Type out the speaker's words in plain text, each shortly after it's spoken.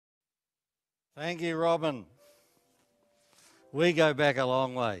Thank you, Robin. We go back a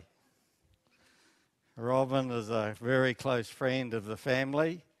long way. Robin is a very close friend of the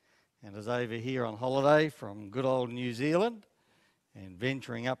family and is over here on holiday from good old New Zealand and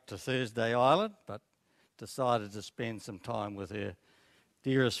venturing up to Thursday Island, but decided to spend some time with her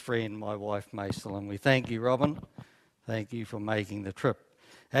dearest friend, my wife, Maisel. And we thank you, Robin. Thank you for making the trip.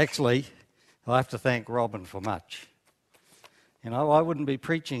 Actually, I have to thank Robin for much. You know, I wouldn't be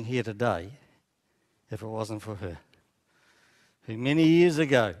preaching here today if it wasn't for her, who many years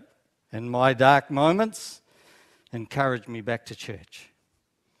ago, in my dark moments, encouraged me back to church.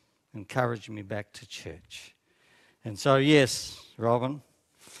 And so, yes, Robin,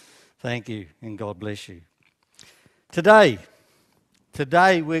 thank you and God bless you. Today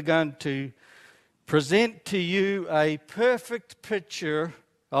we're going to present to you a perfect picture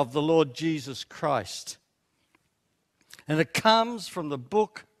of the Lord Jesus Christ. And it comes from the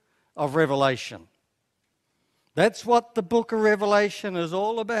book of Revelation. That's what the book of Revelation is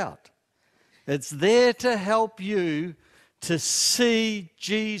all about. It's there to help you to see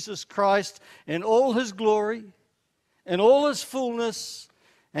Jesus Christ in all his glory, in all his fullness,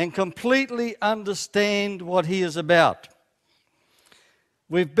 and completely understand what he is about.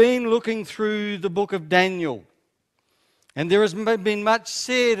 We've been looking through the book of Daniel, and there has been much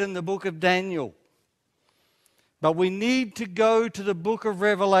said in the book of Daniel. But we need to go to the book of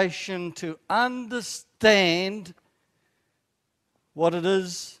Revelation to understand what it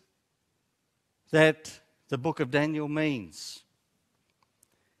is that the book of Daniel means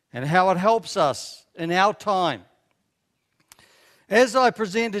and how it helps us in our time. As I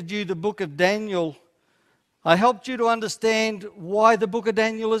presented you the book of Daniel, I helped you to understand why the book of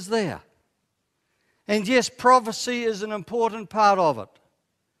Daniel is there. And yes, prophecy is an important part of it.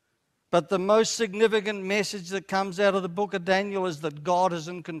 But the most significant message that comes out of the book of Daniel is that God is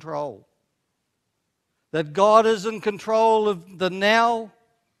in control. That God is in control of the now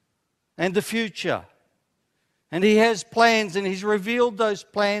and the future. And he has plans, and he's revealed those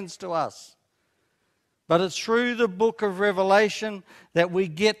plans to us. But it's through the book of Revelation that we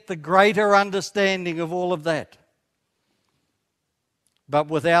get the greater understanding of all of that. But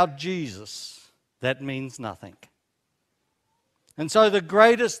without Jesus, that means nothing. And so the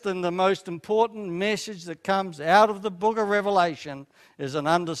greatest and the most important message that comes out of the book of Revelation is an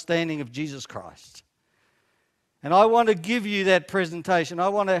understanding of Jesus Christ. And I want to give you that presentation. I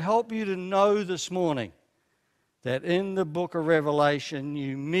want to help you to know this morning that in the book of Revelation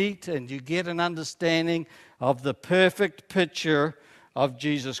you meet and you get an understanding of the perfect picture of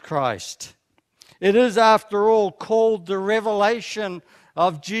Jesus Christ. It is, after all, called the revelation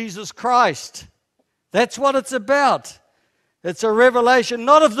of Jesus Christ. That's what it's about. It's a revelation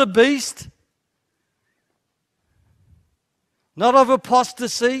not of the beast, not of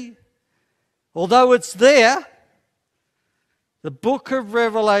apostasy, although it's there. The book of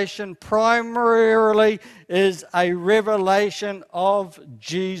Revelation primarily is a revelation of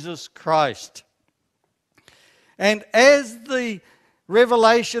Jesus Christ. And as the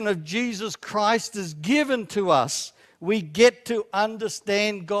revelation of Jesus Christ is given to us, we get to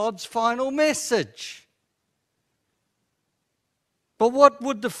understand God's final message. But what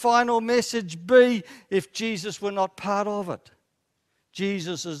would the final message be if Jesus were not part of it?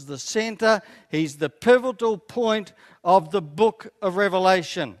 Jesus is the center. He's the pivotal point of the book of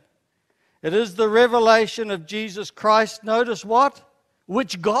Revelation. It is the revelation of Jesus Christ, notice what?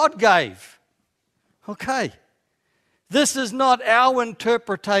 Which God gave. Okay. This is not our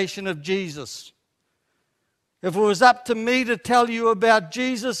interpretation of Jesus. If it was up to me to tell you about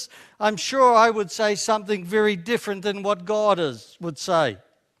Jesus, I'm sure I would say something very different than what God would say.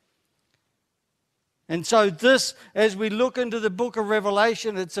 And so this, as we look into the book of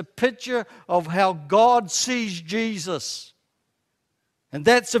Revelation, it's a picture of how God sees Jesus. And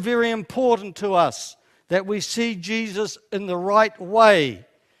that's very important to us, that we see Jesus in the right way.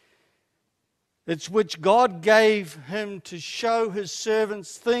 It's which God gave him to show his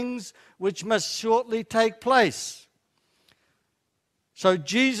servants things which must shortly take place. So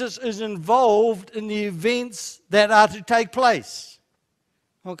Jesus is involved in the events that are to take place.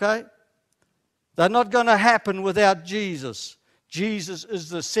 Okay? They're not going to happen without Jesus. Jesus is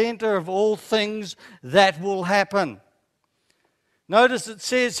the center of all things that will happen. Notice it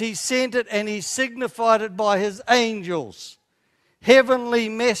says he sent it and he signified it by his angels. Heavenly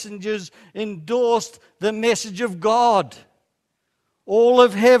messengers endorsed the message of God. All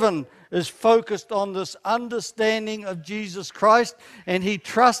of heaven is focused on this understanding of Jesus Christ, and he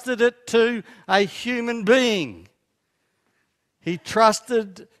trusted it to a human being. He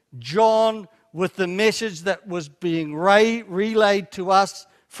trusted John with the message that was being relayed to us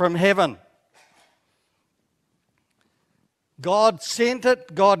from heaven. God sent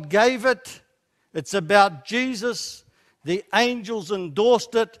it, God gave it. It's about Jesus. The angels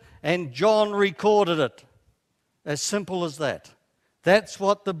endorsed it, and John recorded it. As simple as that. That's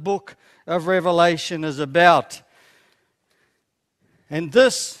what the book of Revelation is about. And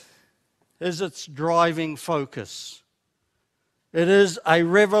this is its driving focus. It is a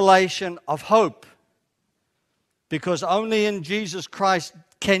revelation of hope, because only in Jesus Christ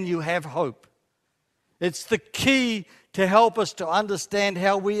can you have hope. It's the key to help us to understand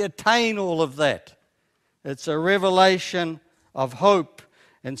how we attain all of that. It's a revelation of hope.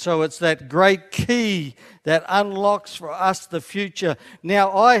 And so it's that great key that unlocks for us the future.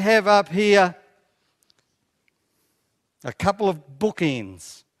 Now, I have up here a couple of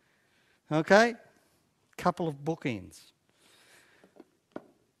bookends. Okay? A couple of bookends.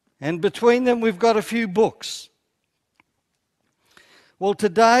 And between them, we've got a few books. Well,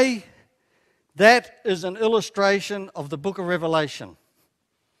 today, that is an illustration of the book of Revelation.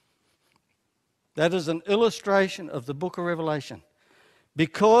 That is an illustration of the book of Revelation.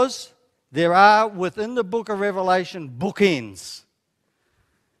 Because there are within the book of Revelation bookends.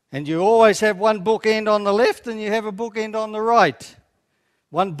 And you always have one bookend on the left and you have a bookend on the right.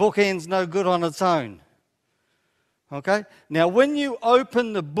 One bookend's no good on its own. Okay? Now, when you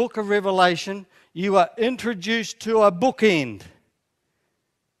open the book of Revelation, you are introduced to a bookend.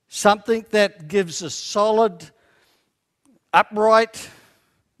 Something that gives a solid, upright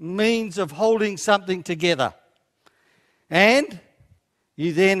means of holding something together. And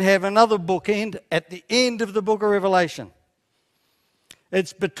you then have another bookend at the end of the book of Revelation.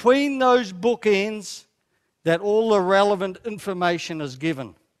 It's between those bookends that all the relevant information is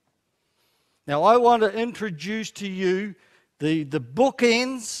given. Now, I want to introduce to you the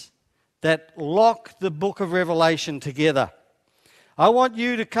bookends that lock the book of Revelation together. I want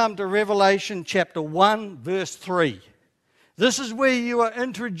you to come to Revelation chapter 1, verse 3. This is where you are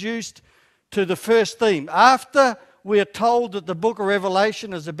introduced to the first theme. After we are told that the book of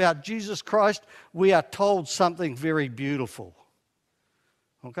Revelation is about Jesus Christ, we are told something very beautiful.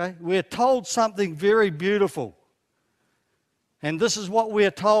 Okay? We are told something very beautiful. And this is what we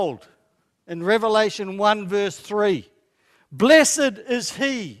are told in Revelation 1 verse 3. Blessed is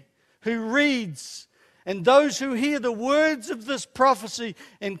he who reads and those who hear the words of this prophecy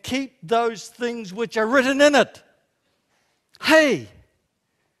and keep those things which are written in it. Hey!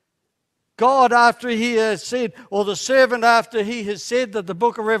 God, after he has said, or the servant after he has said that the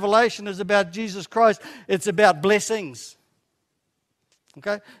book of Revelation is about Jesus Christ, it's about blessings.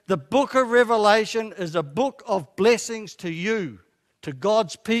 Okay? The book of Revelation is a book of blessings to you, to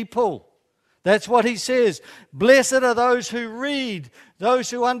God's people. That's what he says. Blessed are those who read, those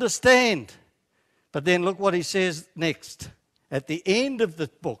who understand. But then look what he says next, at the end of the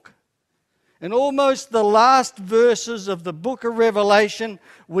book. In almost the last verses of the book of Revelation,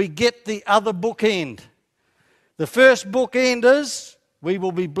 we get the other bookend. The first bookend is, we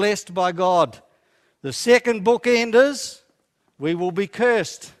will be blessed by God. The second bookend is, we will be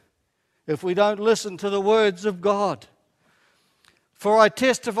cursed if we don't listen to the words of God. For I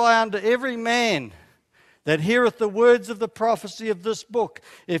testify unto every man that heareth the words of the prophecy of this book.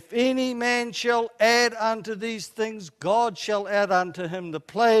 If any man shall add unto these things, God shall add unto him the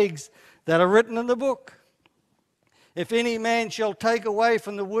plagues that are written in the book. If any man shall take away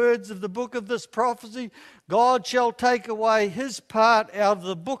from the words of the book of this prophecy, God shall take away his part out of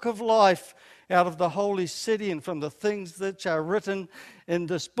the book of life, out of the holy city, and from the things that are written in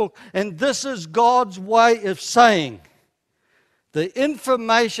this book. And this is God's way of saying, the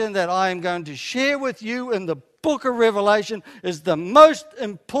information that I am going to share with you in the book of Revelation is the most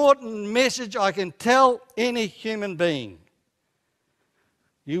important message I can tell any human being.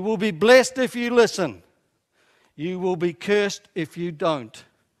 You will be blessed if you listen. You will be cursed if you don't.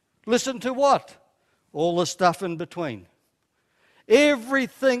 Listen to what? All the stuff in between.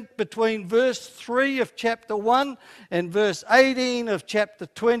 Everything between verse 3 of chapter 1 and verse 18 of chapter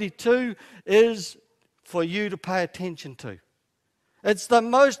 22 is for you to pay attention to. It's the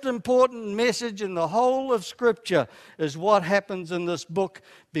most important message in the whole of Scripture is what happens in this book,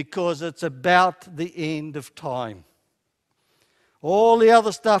 because it's about the end of time. All the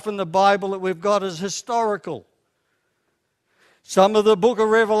other stuff in the Bible that we've got is historical. Some of the book of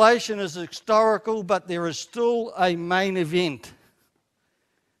Revelation is historical, but there is still a main event.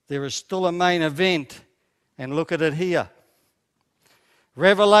 There is still a main event. And look at it here.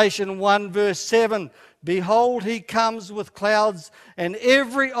 Revelation 1 verse 7. Behold, he comes with clouds, and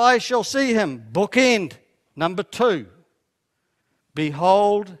every eye shall see him. Bookend. Number 2.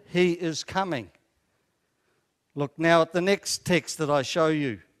 Behold, he is coming. Look now at the next text that I show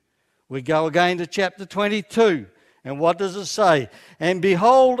you. We go again to chapter 22. And what does it say? And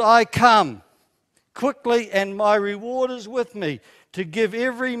behold, I come quickly, and my reward is with me, to give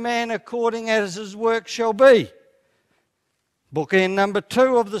every man according as his work shall be. Bookend number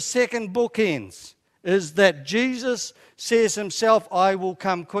 2 of the second bookends is that Jesus says himself, I will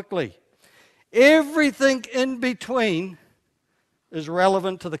come quickly. Everything in between is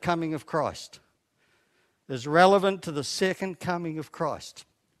relevant to the coming of Christ, is relevant to the second coming of Christ.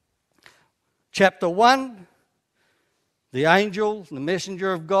 Chapter 1, the angel, the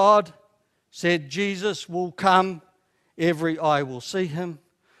messenger of God, said Jesus will come, every eye will see him.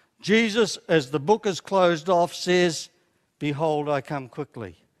 Jesus, as the book is closed off, says, behold, I come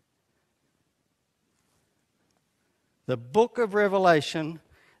quickly. The book of Revelation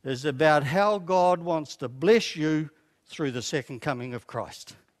is about how God wants to bless you through the second coming of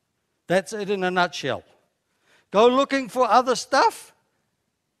Christ. That's it in a nutshell. Go looking for other stuff,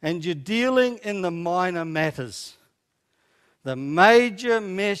 and you're dealing in the minor matters. The major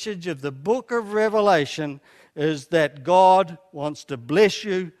message of the book of Revelation is that God wants to bless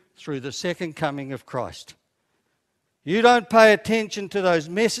you through the second coming of Christ. You don't pay attention to those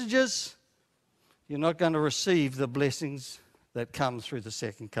messages, you're not going to receive the blessings that come through the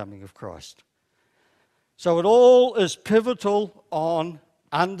second coming of Christ. So it all is pivotal on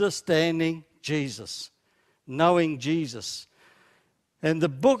understanding Jesus, knowing Jesus. And the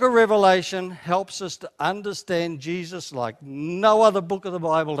book of Revelation helps us to understand Jesus like no other book of the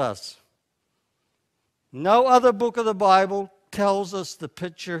Bible does. No other book of the Bible tells us the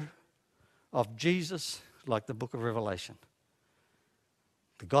picture of Jesus like the book of Revelation.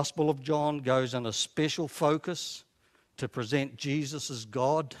 The Gospel of John goes on a special focus to present Jesus as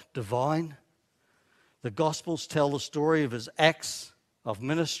God, divine. The Gospels tell the story of his acts of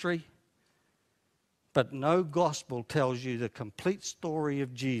ministry. But no gospel tells you the complete story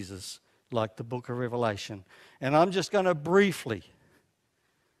of Jesus like the book of Revelation. And I'm just going to briefly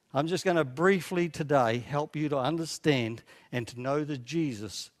today help you to understand and to know the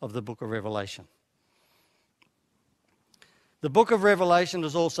Jesus of the book of Revelation. The book of Revelation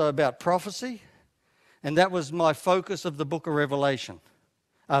is also about prophecy, and that was my focus of the book of Revelation.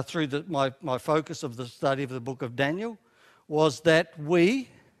 Through my focus of the study of the book of Daniel was that we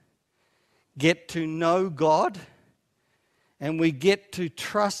get to know God and we get to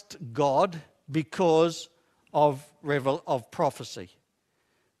trust God because of prophecy.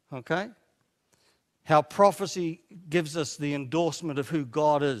 Okay? How prophecy gives us the endorsement of who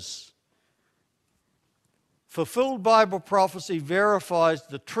God is. Fulfilled Bible prophecy verifies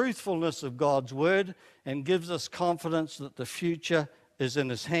the truthfulness of God's word and gives us confidence that the future is in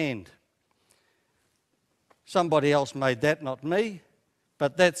his hand. Somebody else made that, not me.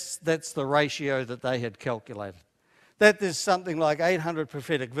 But that's the ratio that they had calculated. That there's something like 800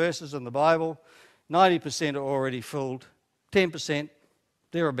 prophetic verses in the Bible, 90% are already filled, 10%,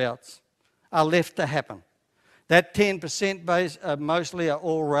 thereabouts, are left to happen. That 10% mostly are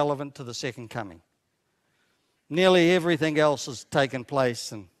all relevant to the second coming. Nearly everything else has taken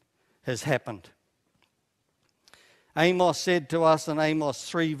place and has happened. Amos said to us in Amos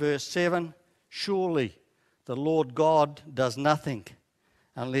 3 verse 7, surely the Lord God does nothing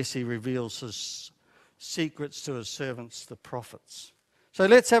unless he reveals his secrets to his servants, the prophets. So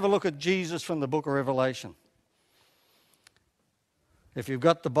let's have a look at Jesus from the book of Revelation. If you've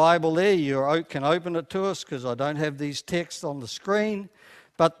got the Bible there, you can open it to us because I don't have these texts on the screen.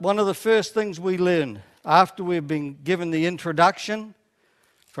 But one of the first things we learn after we've been given the introduction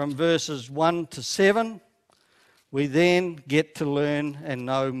from verses 1 to 7, we then get to learn and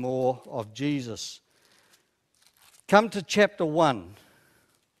know more of Jesus. Come to chapter 1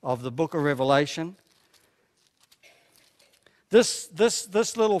 of the book of Revelation. This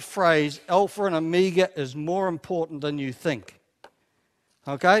little phrase, Alpha and Omega, is more important than you think.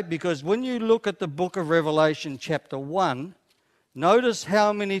 Okay? Because when you look at the book of Revelation chapter 1, notice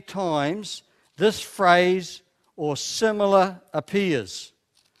how many times this phrase or similar appears.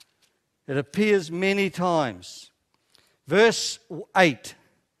 It appears many times. Verse 8,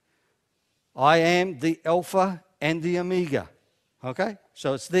 I am the Alpha and the Omega. Okay?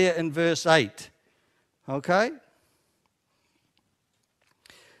 So it's there in verse 8. Okay?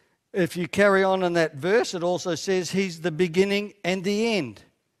 If you carry on in that verse, it also says he's the beginning and the end.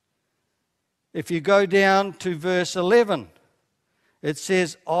 If you go down to verse 11, it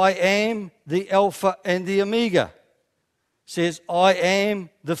says, I am the Alpha and the Omega. It says, I am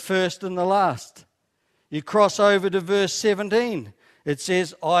the first and the last. You cross over to verse 17. It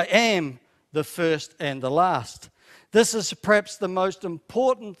says, I am the first and the last. This is perhaps the most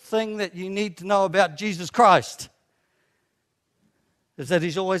important thing that you need to know about Jesus Christ, is that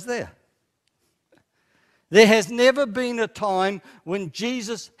he's always there. There has never been a time when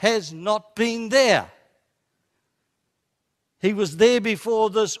Jesus has not been there. He was there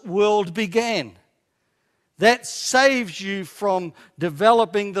before this world began. That saves you from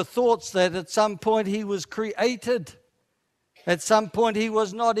developing the thoughts that at some point he was created. At some point he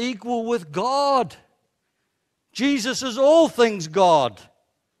was not equal with God. Jesus is all things God.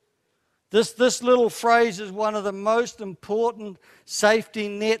 This little phrase is one of the most important safety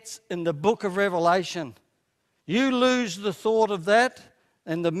nets in the book of Revelation. You lose the thought of that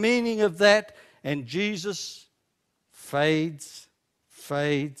and the meaning of that, and Jesus fades,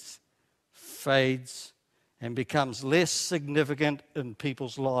 and becomes less significant in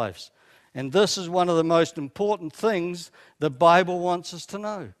people's lives. And this is one of the most important things the Bible wants us to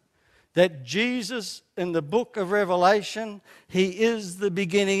know. That Jesus, in the book of Revelation, He is the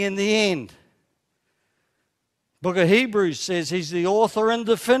beginning and the end. Book of Hebrews says He's the author and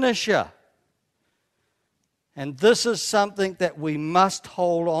the finisher. And this is something that we must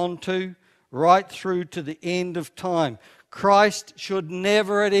hold on to right through to the end of time. Christ should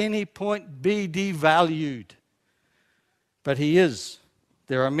never at any point be devalued. But He is.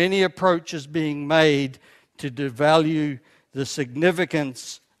 There are many approaches being made to devalue the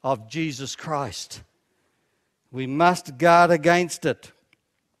significance of Jesus Christ. We must guard against it.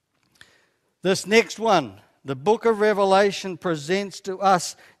 This next one, the book of Revelation presents to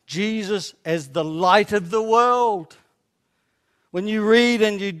us Jesus as the light of the world. When you read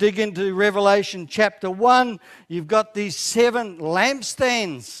and you dig into Revelation chapter 1, you've got these 7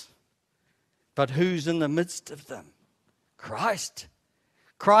 lampstands. But who's in the midst of them? Christ.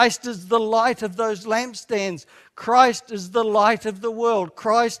 Christ is the light of those lampstands. Christ is the light of the world.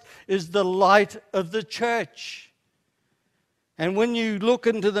 Christ is the light of the church. And when you look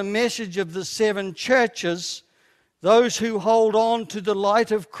into the message of the 7 churches, those who hold on to the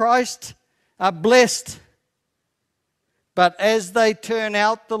light of Christ are blessed. But as they turn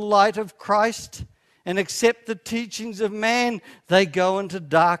out the light of Christ and accept the teachings of man, they go into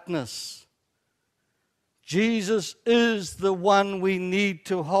darkness. Jesus is the one we need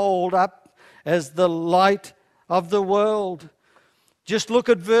to hold up as the light of the world. Just look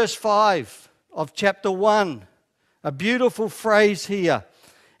at verse 5 of chapter 1. A beautiful phrase here.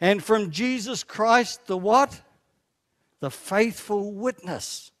 And from Jesus Christ, the what? The faithful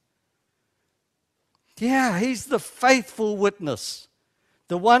witness. Yeah, He's the faithful witness,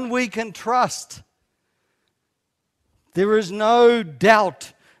 the one we can trust. There is no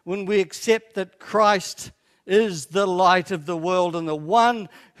doubt when we accept that Christ is the light of the world and the one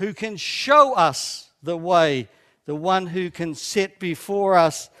who can show us the way, the one who can set before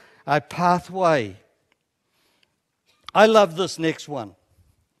us a pathway. I love this next one.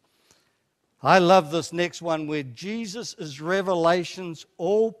 I love this next one where Jesus is Revelation's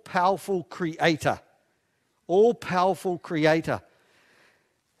all-powerful creator. All-powerful creator.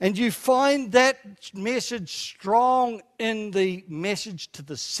 And you find that message strong in the message to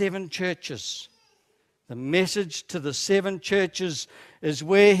the 7 churches. The message to the 7 churches is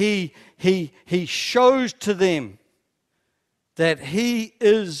where he shows to them that He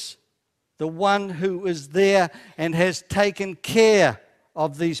is the one who is there and has taken care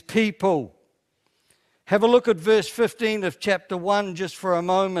of these people. Have a look at verse 15 of chapter 1 just for a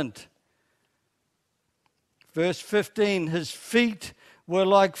moment. Verse 15, His feet were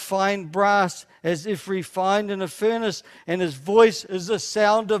like fine brass, as if refined in a furnace, and His voice is the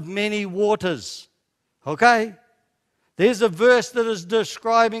sound of many waters. Okay? There's a verse that is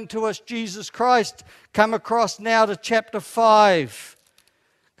describing to us Jesus Christ. Come across now to chapter 5.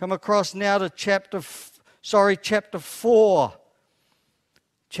 Come across now to chapter 4.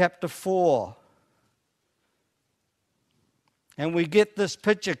 Chapter 4. And we get this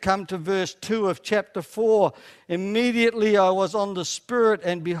picture. Come to verse 2 of chapter 4. Immediately I was on the Spirit,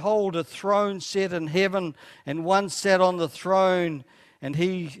 and behold, a throne set in heaven, and one sat on the throne. And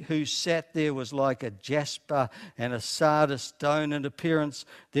He who sat there was like a jasper and a sardis stone in appearance.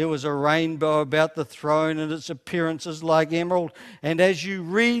 There was a rainbow about the throne, and its appearance is like emerald. And as you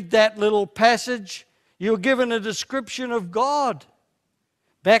read that little passage, you're given a description of God.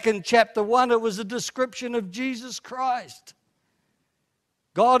 Back in chapter 1, it was a description of Jesus Christ.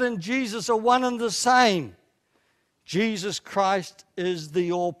 God and Jesus are one and the same. Jesus Christ is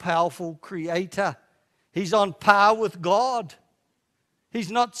the all-powerful creator. He's on par with God.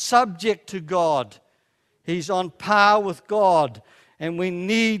 He's not subject to God. He's on par with God. And we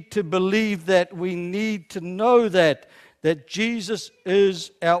need to believe that. We need to know that Jesus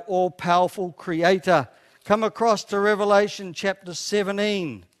is our all-powerful creator. Come across to Revelation chapter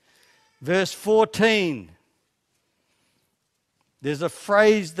 17, verse 14. There's a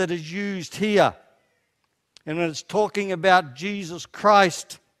phrase that is used here. And when it's talking about Jesus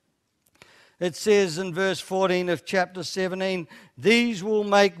Christ, it says in verse 14 of chapter 17, these will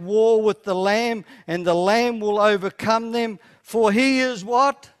make war with the Lamb, and the Lamb will overcome them, for he is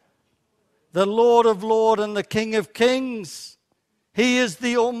what? The Lord of lords and the King of kings. He is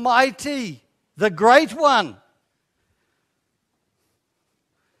the Almighty, the Great One.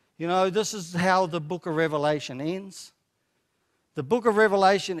 You know, this is how the book of Revelation ends. The book of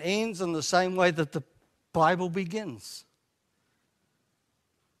Revelation ends in the same way that the Bible begins.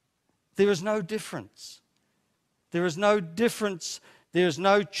 There is no difference. There is no difference. There is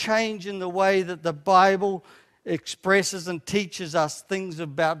no change in the way that the Bible expresses and teaches us things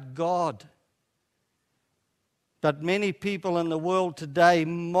about God. But many people in the world today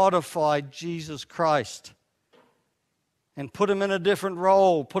modify Jesus Christ and put him in a different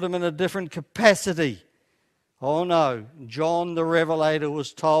role, put him in a different capacity. Oh no, John the Revelator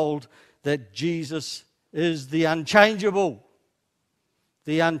was told that Jesus is the unchangeable,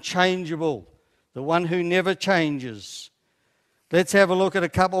 the one who never changes. Let's have a look at a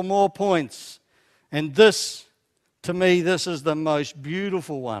couple more points. And this, to me, this is the most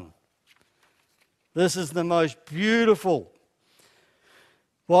beautiful one. This is the most beautiful.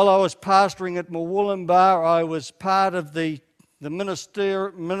 While I was pastoring at Mawullumbar, I was part of the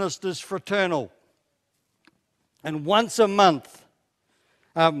ministers fraternal. And once a month,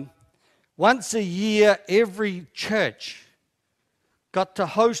 once a year, every church got to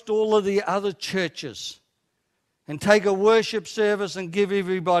host all of the other churches and take a worship service and give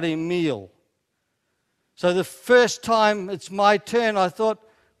everybody a meal. So the first time it's my turn, I thought,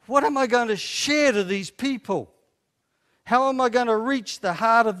 what am I going to share to these people? How am I going to reach the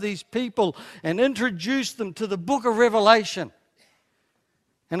heart of these people and introduce them to the book of Revelation?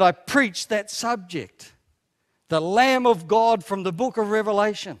 And I preached that subject, the Lamb of God from the book of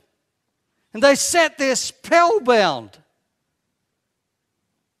Revelation. And they sat there spellbound.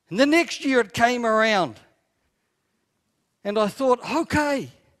 And the next year it came around. And I thought, okay,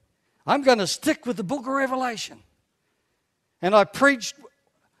 I'm going to stick with the book of Revelation. And I preached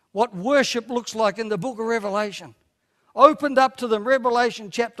what worship looks like in the book of Revelation. Opened up to them Revelation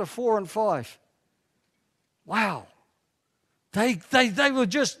chapter 4 and 5. Wow. They were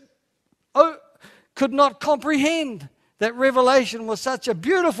just, could not comprehend that Revelation was such a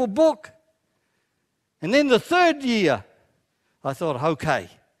beautiful book. And then the third year, I thought, okay,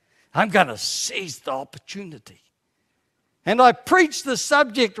 I'm going to seize the opportunity. And I preached the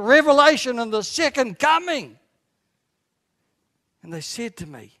subject, Revelation and the second coming. And they said to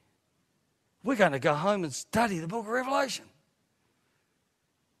me, we're going to go home and study the book of Revelation.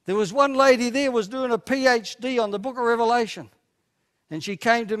 There was one lady there was doing a PhD on the book of Revelation. And she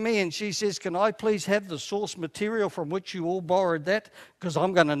came to me and she says, can I please have the source material from which you all borrowed that? Because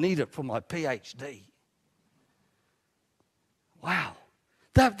I'm going to need it for my PhD. Wow.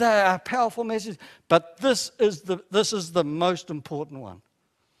 They are powerful messages. But this is the most important one.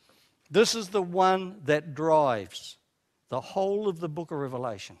 This is the one that drives the whole of the book of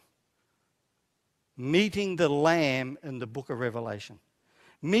Revelation. Meeting the Lamb in the book of Revelation.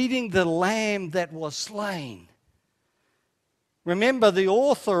 Meeting the Lamb that was slain. Remember, the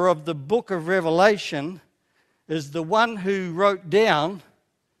author of the book of Revelation is the one who wrote down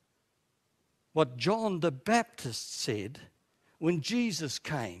what John the Baptist said when Jesus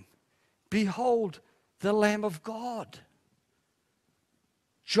came. Behold, the Lamb of God.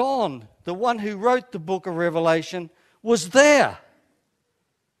 John, the one who wrote the book of Revelation, was there.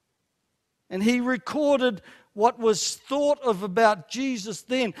 And he recorded what was thought of about Jesus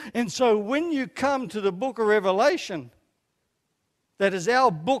then. And so when you come to the book of Revelation, that is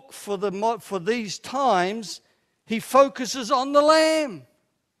our book for these times, he focuses on the Lamb.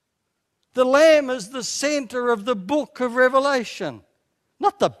 The Lamb is the center of the book of Revelation.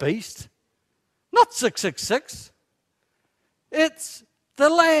 Not the beast. Not 666. It's the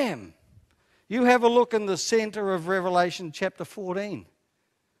Lamb. You have a look in the center of Revelation chapter 14.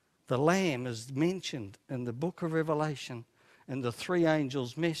 The Lamb is mentioned in the book of Revelation in the three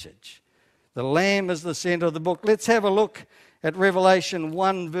angels' message. The Lamb is the center of the book. Let's have a look at Revelation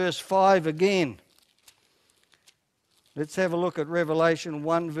 1 verse 5 again. Let's have a look at Revelation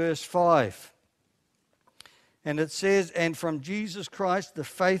 1 verse 5. And it says, and from Jesus Christ, the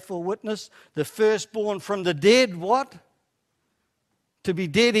faithful witness, the firstborn from the dead, what? To be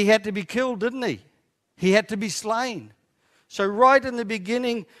dead, he had to be killed, didn't he? He had to be slain. So right in the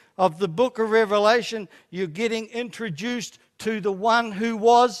beginning of the book of Revelation, you're getting introduced to the one who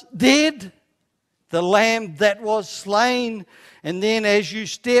was dead, the Lamb that was slain. And then as you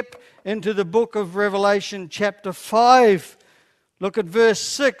step into the book of Revelation chapter 5, Look at verse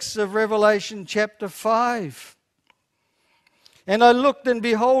 6 of Revelation chapter 5. And I looked, and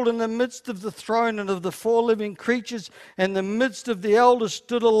behold, in the midst of the throne and of the four living creatures, and in the midst of the elders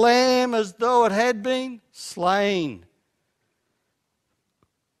stood a lamb as though it had been slain.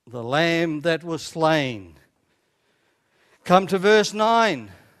 The lamb that was slain. Come to verse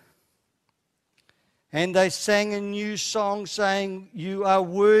 9. And they sang a new song, saying, You are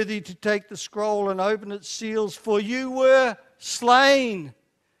worthy to take the scroll and open its seals, for you were slain.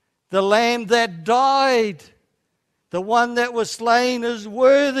 The lamb that died, the one that was slain, is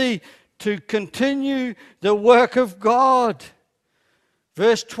worthy to continue the work of God.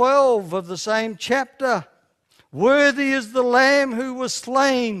 Verse 12 of the same chapter. Worthy is the Lamb who was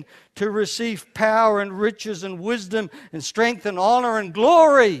slain to receive power and riches and wisdom and strength and honor and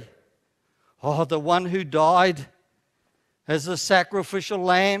glory. Oh, the one who died as a sacrificial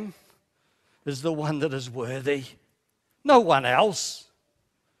lamb is the one that is worthy. No one else.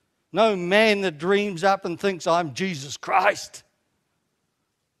 No man that dreams up and thinks, I'm Jesus Christ.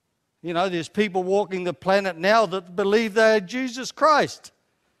 You know, there's people walking the planet now that believe they are Jesus Christ.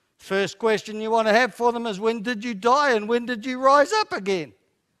 First question you want to have for them is, when did you die and when did you rise up again?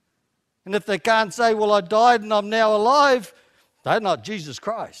 And if they can't say, well, I died and I'm now alive, they're not Jesus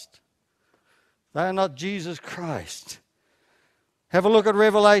Christ. They're not Jesus Christ. Have a look at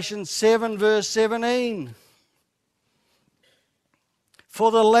Revelation 7, verse 17.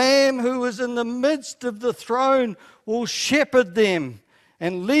 For the Lamb who is in the midst of the throne will shepherd them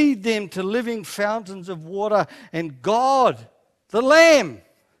and lead them to living fountains of water. And God, the Lamb,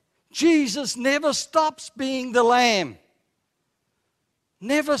 Jesus never stops being the Lamb.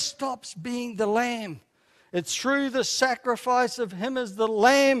 Never stops being the Lamb. It's through the sacrifice of Him as the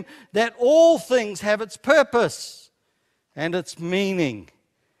Lamb that all things have its purpose and its meaning.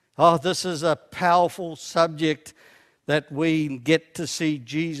 Oh, this is a powerful subject, that we get to see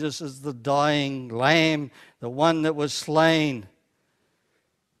Jesus as the dying Lamb, the one that was slain.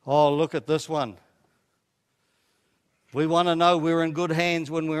 Oh, look at this one. We want to know we're in good hands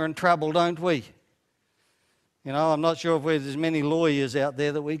when we're in trouble, don't we? You know, I'm not sure if there's many lawyers out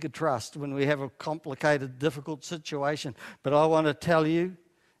there that we could trust when we have a complicated, difficult situation. But I want to tell you,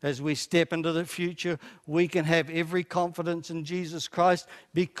 as we step into the future, we can have every confidence in Jesus Christ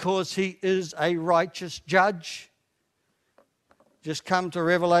because He is a righteous judge. Just come to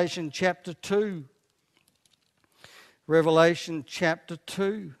Revelation chapter 2. Revelation chapter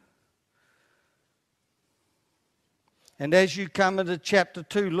 2. And as you come into chapter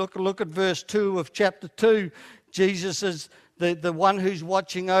 2, look at verse 2 of chapter 2. Jesus is the one who's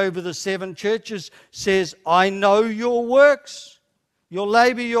watching over the seven churches, says, I know your works, your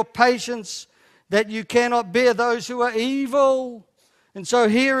labor, your patience, that you cannot bear those who are evil. And so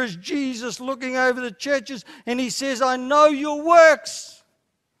here is Jesus looking over the churches, and He says, I know your works.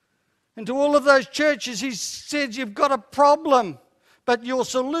 And to all of those churches, He says, you've got a problem, but your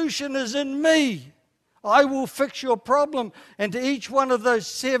solution is in me. I will fix your problem. And to each one of those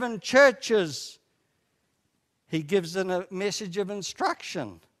seven churches, He gives them a message of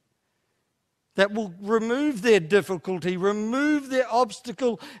instruction that will remove their difficulty, remove their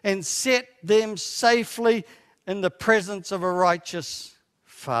obstacle, and set them safely in the presence of a righteous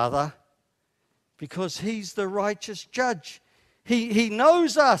Father, because He's the righteous judge. He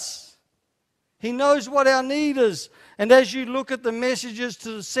knows us. He knows what our need is. And as you look at the messages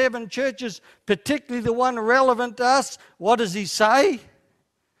to the seven churches, particularly the one relevant to us, what does He say?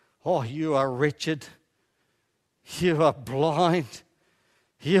 Oh, you are wretched. You are blind.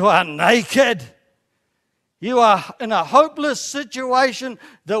 You are naked. You are in a hopeless situation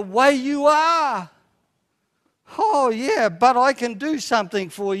the way you are. Oh, yeah, but I can do something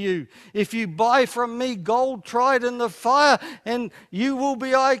for you. If you buy from me gold tried in the fire, and you will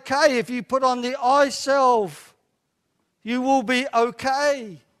be okay. If you put on the eye salve, you will be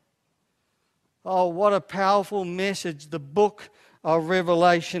okay. Oh, what a powerful message the book of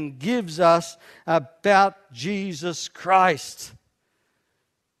Revelation gives us about Jesus Christ.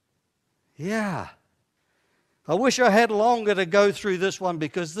 Yeah. I wish I had longer to go through this one,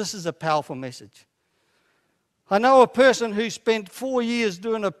 because this is a powerful message. I know a person who spent 4 years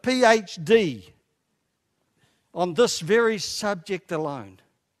doing a PhD on this very subject alone,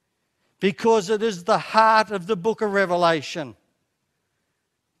 because it is the heart of the book of Revelation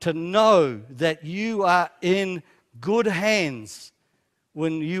to know that you are in good hands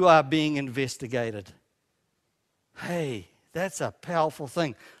when you are being investigated. Hey, that's a powerful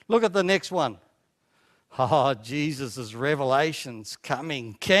thing. Look at the next one. Oh, Jesus' revelations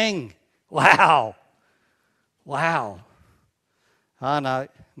coming King. Wow. Wow. I know,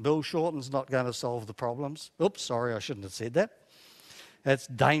 Bill Shorten's not going to solve the problems. Oops, sorry, I shouldn't have said that. That's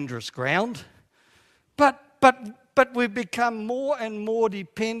dangerous ground. But we've become more and more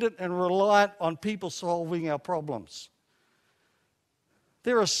dependent and reliant on people solving our problems.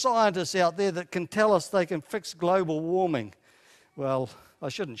 There are scientists out there that can tell us they can fix global warming. Well, I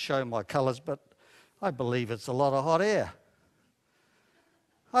shouldn't show my colours, but I believe it's a lot of hot air.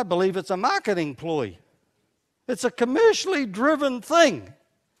 I believe it's a marketing ploy. It's a commercially driven thing.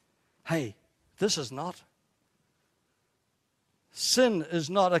 Hey, this is not. Sin is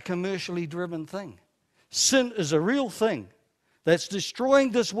not a commercially driven thing. Sin is a real thing that's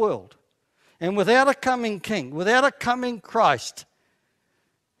destroying this world. And without a coming King, without a coming Christ,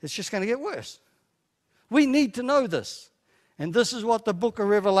 it's just going to get worse. We need to know this. And this is what the book of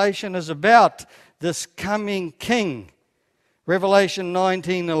Revelation is about, this coming King. Revelation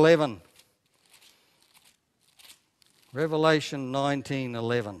 19:11. Revelation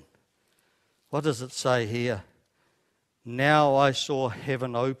 19:11. What does it say here? Now I saw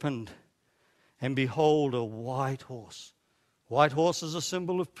heaven opened, and behold, a white horse. White horse is a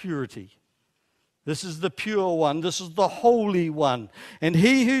symbol of purity. This is the pure one. This is the holy one. And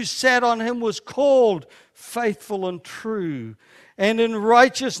he who sat on him was called Faithful and True. And in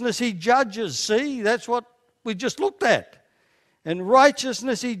righteousness he judges. See, that's what we just looked at. In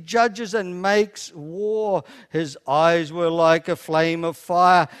righteousness he judges and makes war. His eyes were like a flame of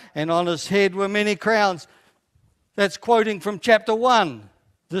fire, and on his head were many crowns. That's quoting from chapter 1.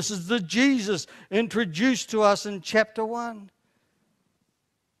 This is the Jesus introduced to us in chapter 1.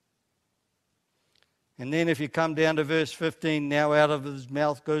 And then if you come down to verse 15, now out of his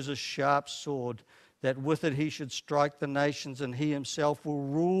mouth goes a sharp sword, that with it he should strike the nations, and he himself will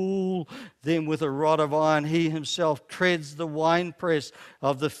rule them with a rod of iron. He himself treads the winepress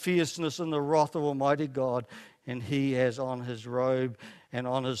of the fierceness and the wrath of Almighty God. And he has on his robe and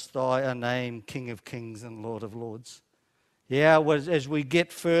on his thigh a name, King of Kings and Lord of Lords. Yeah, as we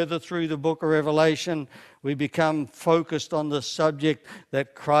get further through the book of Revelation, we become focused on the subject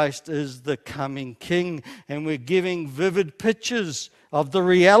that Christ is the coming King, and we're giving vivid pictures of the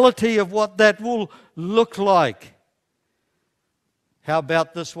reality of what that will look like. How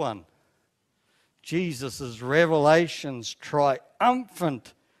about this one? Jesus' Revelation's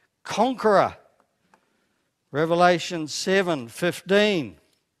triumphant conqueror. Revelation 7:15.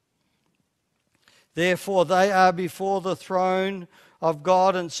 Therefore they are before the throne of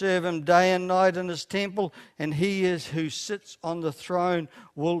God and serve him day and night in his temple, and he is who sits on the throne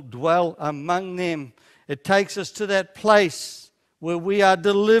will dwell among them. It takes us to that place where we are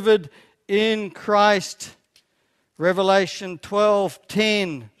delivered in Christ. Revelation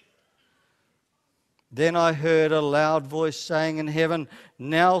 12:10. Then I heard a loud voice saying in heaven,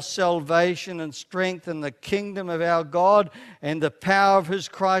 now salvation and strength and the kingdom of our God and the power of his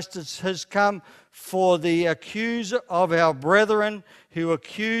Christ has come, for the accuser of our brethren who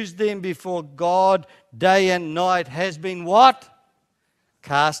accused them before God day and night has been what?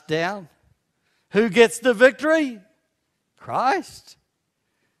 Cast down. Who gets the victory? Christ.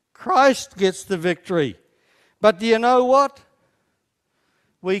 Christ gets the victory. But do you know what?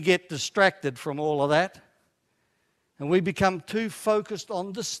 We get distracted from all of that, and we become too focused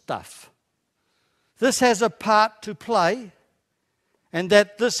on this stuff. This has a part to play, and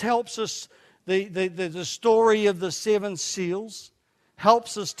that this helps us, the story of the seven seals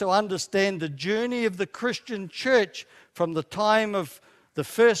helps us to understand the journey of the Christian church from the time of the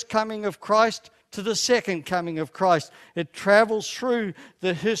first coming of Christ to the second coming of Christ. It travels through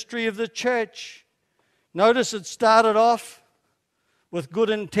the history of the church. Notice it started off with good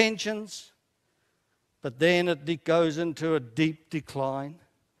intentions, but then it goes into a deep decline.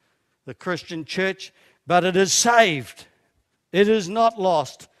 The Christian church, but it is saved. It is not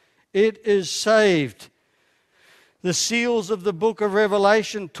lost. It is saved. The seals of the book of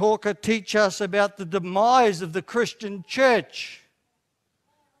Revelation teach us about the demise of the Christian church,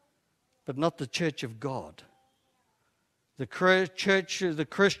 but not the church of God. The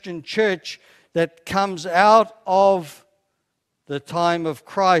Christian church that comes out of the time of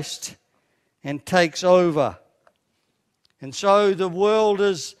Christ and takes over. And so the world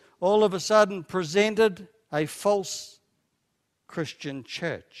is all of a sudden presented a false Christian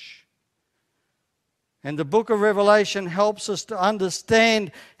church. And the book of Revelation helps us to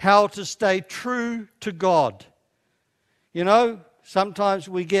understand how to stay true to God. You know, sometimes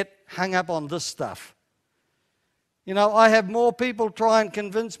we get hung up on this stuff. You know, I have more people try and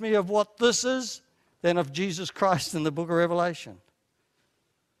convince me of what this is than of Jesus Christ in the book of Revelation.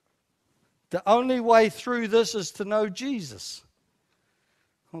 The only way through this is to know Jesus.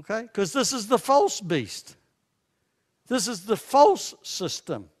 Okay? Because this is the false beast. This is the false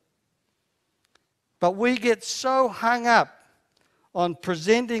system. But we get so hung up on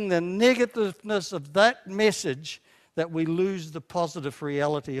presenting the negativeness of that message that we lose the positive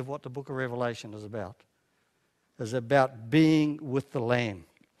reality of what the book of Revelation is about. It's about being with the Lamb.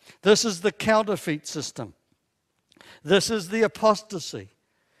 This is the counterfeit system. This is the apostasy.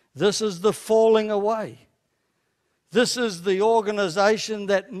 This is the falling away. This is the organization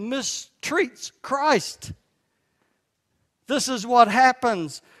that mistreats Christ. This is what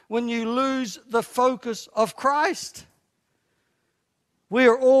happens when you lose the focus of Christ. We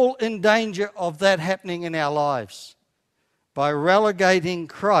are all in danger of that happening in our lives by relegating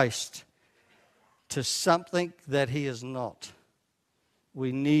Christ to something that He is not.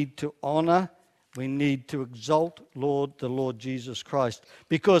 We need to honor, we need to exalt the Lord Jesus Christ,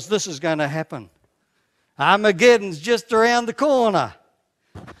 because this is going to happen. Armageddon's just around the corner.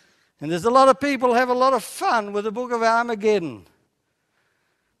 And there's a lot of people who have a lot of fun with the book of Armageddon.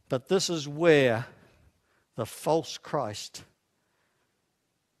 But this is where the false Christ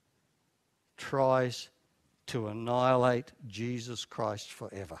tries to annihilate Jesus Christ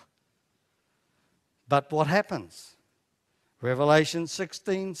forever. But what happens? Revelation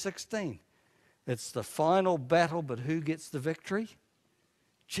 16:16. It's the final battle, but who gets the victory?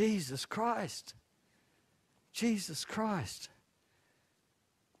 Jesus Christ. Jesus Christ.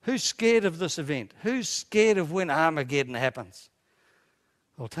 Who's scared of this event? Who's scared of when Armageddon happens?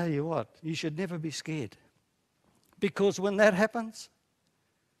 I'll tell you what, you should never be scared. Because when that happens,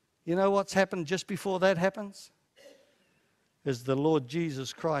 you know what's happened just before that happens? Is the Lord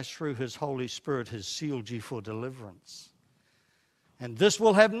Jesus Christ, through His Holy Spirit, has sealed you for deliverance. And this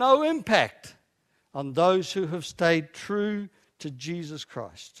will have no impact on those who have stayed true to Jesus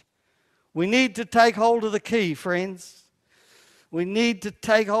Christ. We need to take hold of the key, friends. We need to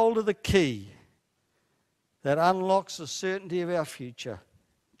take hold of the key that unlocks the certainty of our future,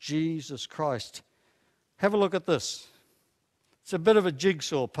 Jesus Christ. Have a look at this. It's a bit of a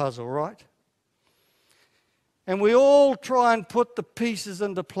jigsaw puzzle, right? And we all try and put the pieces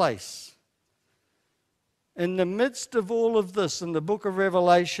into place. In the midst of all of this, in the book of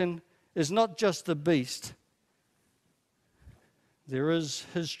Revelation, is not just the beast. There is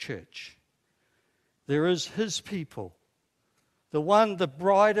His church. There is His people. The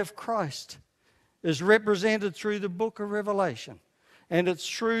bride of Christ, is represented through the book of Revelation. And it's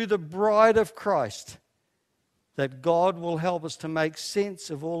through the bride of Christ that God will help us to make sense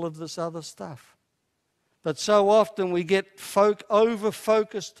of all of this other stuff. But so often we get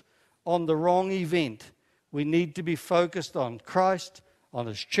over-focused on the wrong event. We need to be focused on Christ, on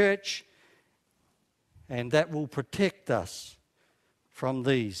His church, and that will protect us from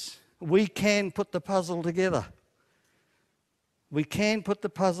these. We can put the puzzle together. We can put the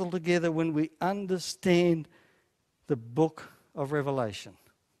puzzle together when we understand the book of Revelation.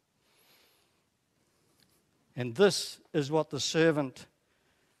 And this is what the servant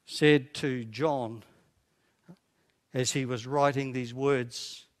said to John as he was writing these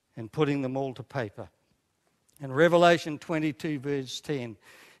words and putting them all to paper. In Revelation 22 verse 10,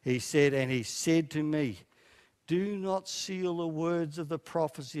 he said, "And he said to me, do not seal the words of the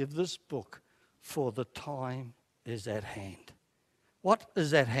prophecy of this book, for the time is at hand." What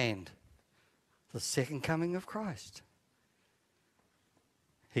is at hand? The second coming of Christ.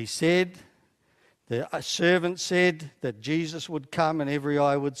 He said, the servant said that Jesus would come and every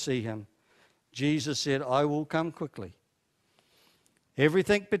eye would see Him. Jesus said, "I will come quickly."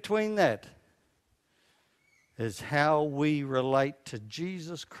 Everything between that is how we relate to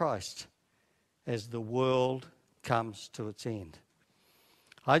Jesus Christ as the world comes to its end.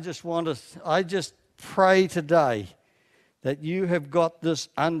 I just pray today that you have got this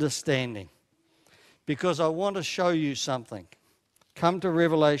understanding, because I want to show you something. Come to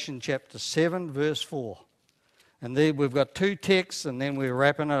Revelation chapter 7 verse 4. And there we've got two texts and then we're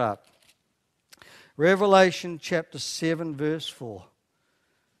wrapping it up. Revelation chapter 7 verse 4.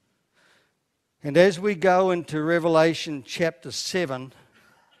 And as we go into Revelation chapter 7,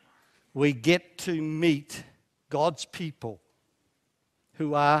 we get to meet God's people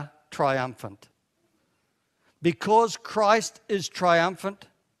who are triumphant. Because Christ is triumphant,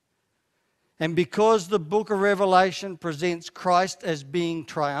 and because the book of Revelation presents Christ as being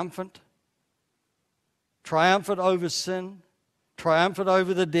triumphant over sin, triumphant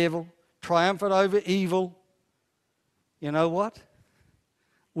over the devil, triumphant over evil, you know what?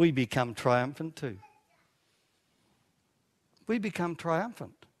 We become triumphant too. We become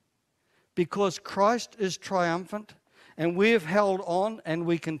triumphant. Because Christ is triumphant, and we have held on and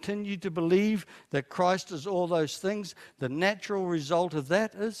we continue to believe that Christ is all those things, the natural result of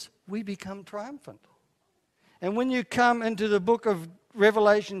that is we become triumphant. And when you come into the book of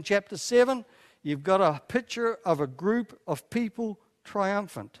Revelation chapter 7, you've got a picture of a group of people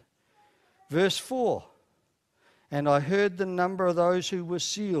triumphant. Verse 4, and I heard the number of those who were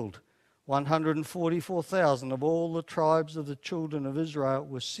sealed. 144,000 of all the tribes of the children of Israel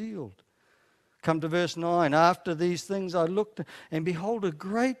were sealed. Come to verse 9. After these things I looked, and behold, a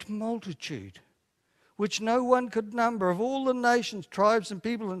great multitude, which no one could number, of all the nations, tribes, and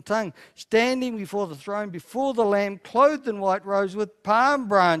people and tongue, standing before the throne, before the Lamb, clothed in white robes with palm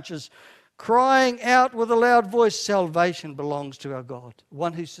branches, crying out with a loud voice, salvation belongs to our God,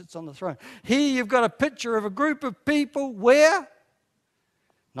 one who sits on the throne. Here you've got a picture of a group of people where?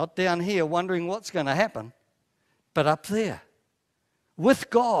 Not down here wondering what's going to happen, but up there with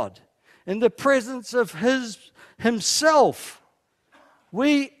God in the presence of Himself.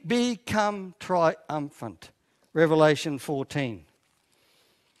 We become triumphant. Revelation 14.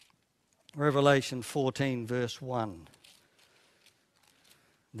 Revelation 14 verse 1.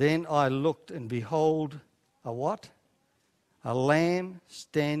 Then I looked, and behold, a what? A lamb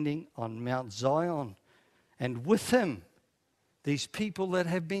standing on Mount Zion, and with him these people that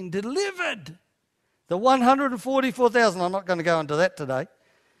have been delivered. The 144,000. I'm not going to go into that today.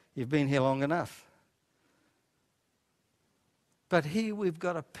 You've been here long enough. But here we've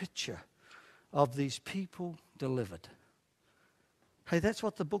got a picture of these people delivered. Hey, that's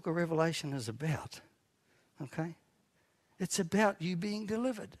what the book of Revelation is about. Okay? It's about you being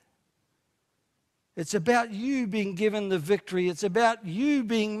delivered. It's about you being given the victory. It's about you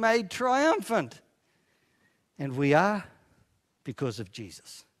being made triumphant. And we are because of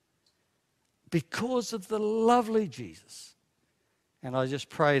Jesus. Because of the lovely Jesus. And I just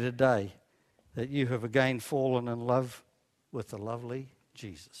pray today that you have again fallen in love with the lovely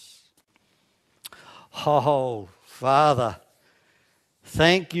Jesus. Oh, Father,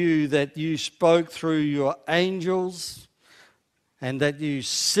 thank you that you spoke through your angels and that you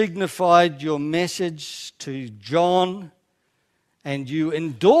signified your message to John and you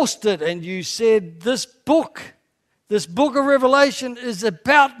endorsed it and you said, this book of Revelation is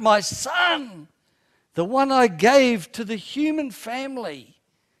about my Son, the one I gave to the human family,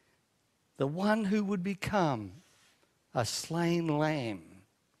 the one who would become a slain lamb.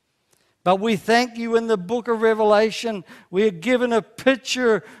 But we thank you in the book of Revelation, we are given a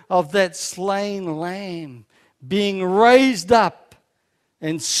picture of that slain lamb being raised up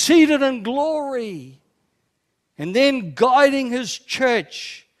and seated in glory, and then guiding his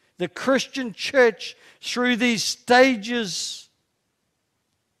church, the Christian church, through these stages.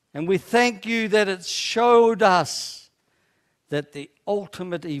 And we thank you that it showed us that the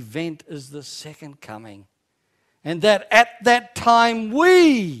ultimate event is the second coming. And that at that time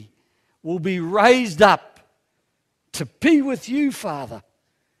we will be raised up to be with you, Father.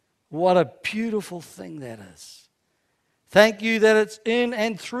 What a beautiful thing that is. Thank you that it's in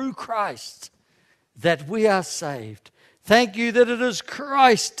and through Christ that we are saved. Thank you that it is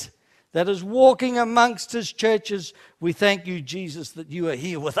Christ that is walking amongst His churches. We thank you, Jesus, that you are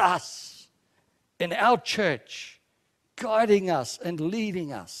here with us in our church, guiding us and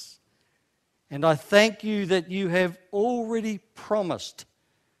leading us. And I thank you that you have already promised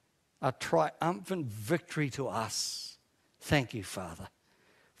a triumphant victory to us. Thank you, Father.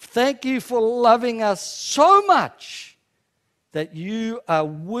 Thank you for loving us so much that you are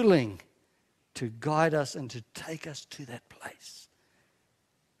willing to guide us and to take us to that place.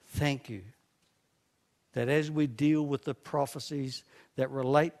 Thank you that as we deal with the prophecies that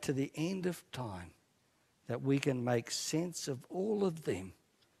relate to the end of time, that we can make sense of all of them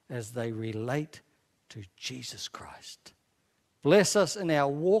as they relate to Jesus Christ. Bless us in our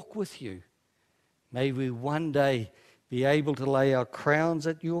walk with you. May we one day be able to lay our crowns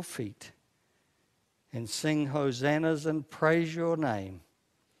at your feet and sing hosannas and praise your name.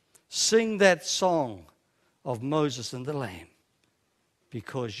 Sing that song of Moses and the Lamb,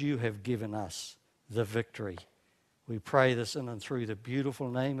 because you have given us the victory. We pray this in and through the beautiful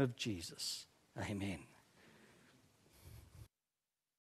name of Jesus. Amen.